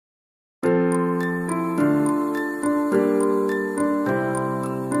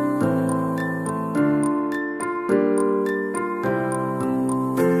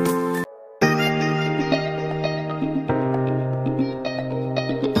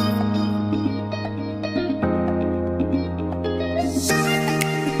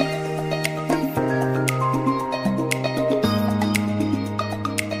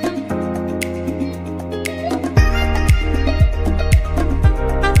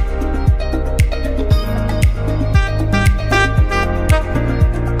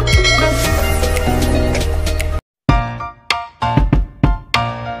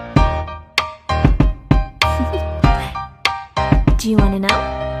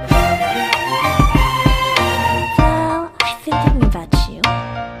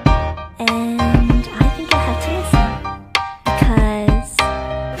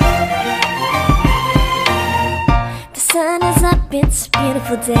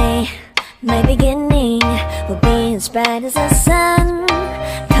beautiful day. My beginning will be as bright as the sun.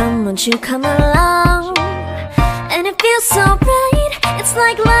 Come, won't you come along? And it feels so bright, it's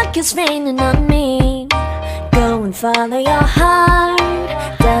like luck is raining on me. Go and follow your heart,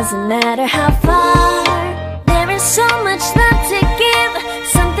 doesn't matter how far. There is so much love to give,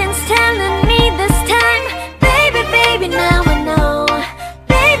 something's telling me this time. Baby, baby, now I know.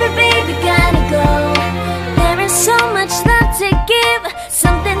 Baby, baby, gotta go. There is so much love to give,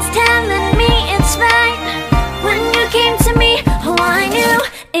 something's telling me it's right. When you came to me, oh I knew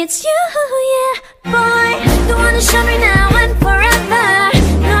it's you, yeah, boy. The one to show me now and forever.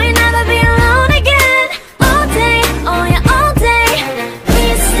 No, you'll never be alone again. All day, oh yeah, all day.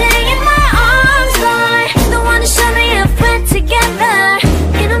 Please stay in my arms, boy. The one to show me if we're together.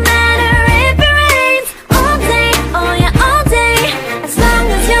 It don't matter if it rains. All day, oh yeah, all day. As long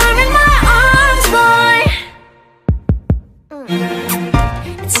as you're in my arms, boy.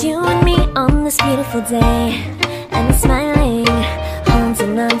 It's you and me on this beautiful day, and I'm smiling,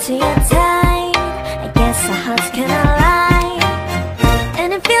 holding on to you tight. I guess our hearts cannot lie,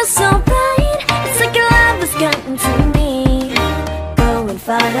 and it feels so bright, it's like your love has gotten to me. Go and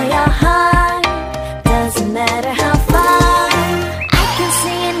follow your heart, doesn't matter how far. I can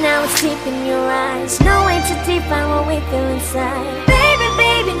see it now, it's deep in your eyes. No way to define what we feel inside. Baby,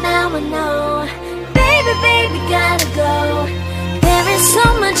 baby, now I know. Baby, baby, gotta go. There is so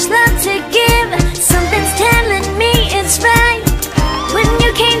much love to give, something's telling me it's right. When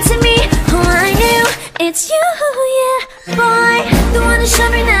you came to me, oh I knew it's you, yeah, boy. The one to show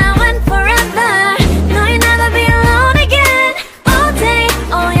me now and forever. No, you'll never be alone again. All day,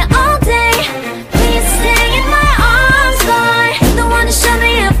 oh yeah, all day. Please stay in my arms, boy. The one to show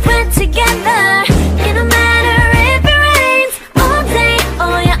me if we're together. It don't matter if it rains. All day,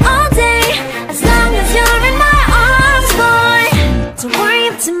 oh yeah, all day. As long as you're in my arms, boy. Don't worry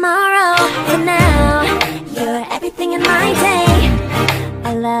of tomorrow, for now you're everything in my day.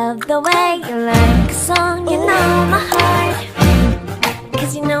 I love the way you like a song, you know my heart.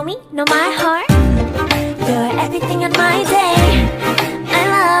 Cause you know me, know my heart. You're everything in my day. I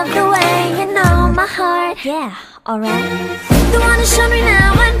love the way you know my heart. Yeah, alright. The one to show me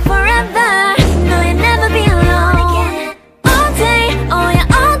now and forever. No, you'll never be alone again. All day, oh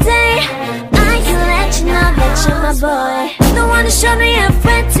yeah, all day. I can let you know that you're my boy. The one to show me if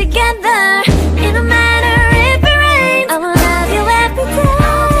we're together. It don't matter if it rains. I will love you every day.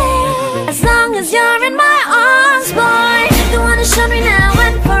 As long as you're in my arms, boy. The one to show me now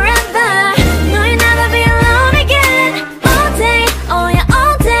and forever. No, you'll never be alone again. All day, oh yeah,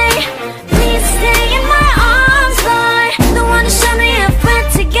 all day. Please stay in my arms, boy. The one to show me if we're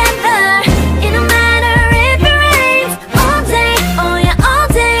together. It don't matter if it rains. All day, oh yeah, all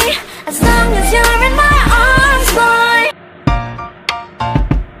day. As long as you're in my arms, boy.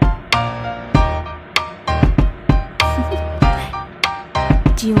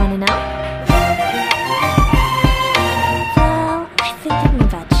 Do you wanna know? Well, I think I'm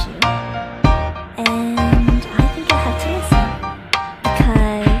about you, and I think I'll have to listen,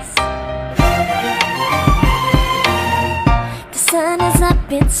 because the sun is up,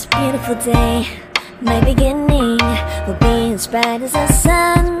 it's a beautiful day. My beginning will be as bright as the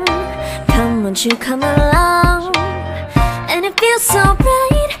sun. Come, won't you come along? And it feels so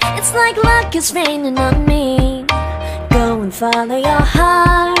bright, it's like luck is raining on me. Go and follow your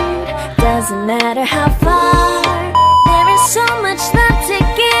heart, doesn't matter how far. There is so much love to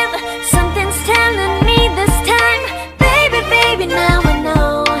give, something's telling me this time. Baby, baby, now I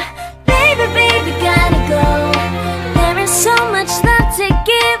know. Baby, baby, gotta go. There is so much love to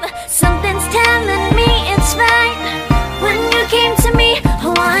give, something's telling me it's right. When you came to me,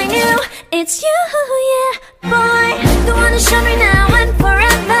 oh I knew it's you, yeah, boy. The one to show me now and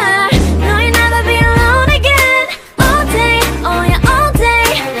forever. No, you'll never be alone again. All day, oh yeah, all day.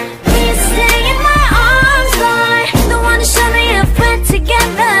 Please stay in my arms, boy. The one to show me if we're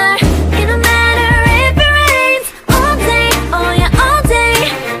together. It don't matter if it rains. All day, oh yeah, all day.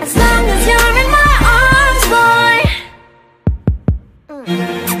 As long as you're in my arms, boy.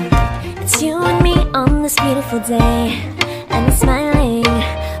 It's you and me on this beautiful day, and I'm smiling,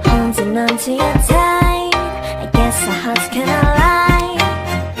 holding on to you tight. I guess our hearts cannot lie,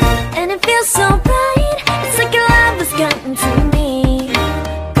 and it feels so bright, it's like your love has gotten to me.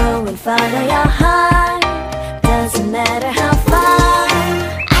 Go and follow your heart, doesn't matter how far.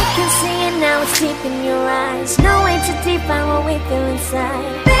 I can see it now, it's deep in your eyes. No way to define what we feel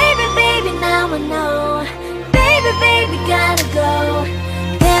inside. Baby, baby, now I know. Baby, baby, gotta go.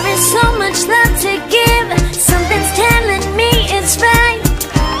 There is so much love to give, something's telling me it's right.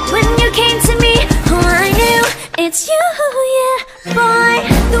 When you came to me, oh I knew it's you, yeah, boy.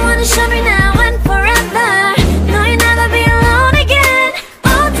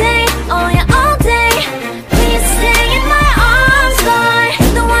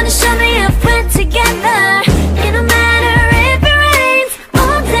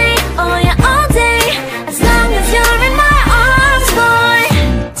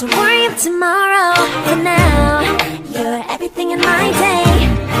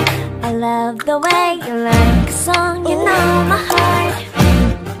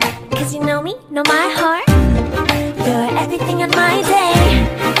 Cause you know me, know my heart. You're everything on my day.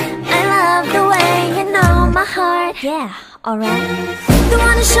 I love the way you know my heart. Yeah, alright. The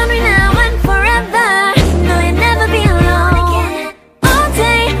one who showed me now and forever. No, you'll never be alone again. All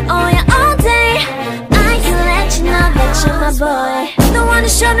day, oh yeah, all day. I can let you know that you're my boy. The one who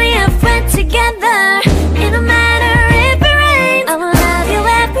showed me if we're together.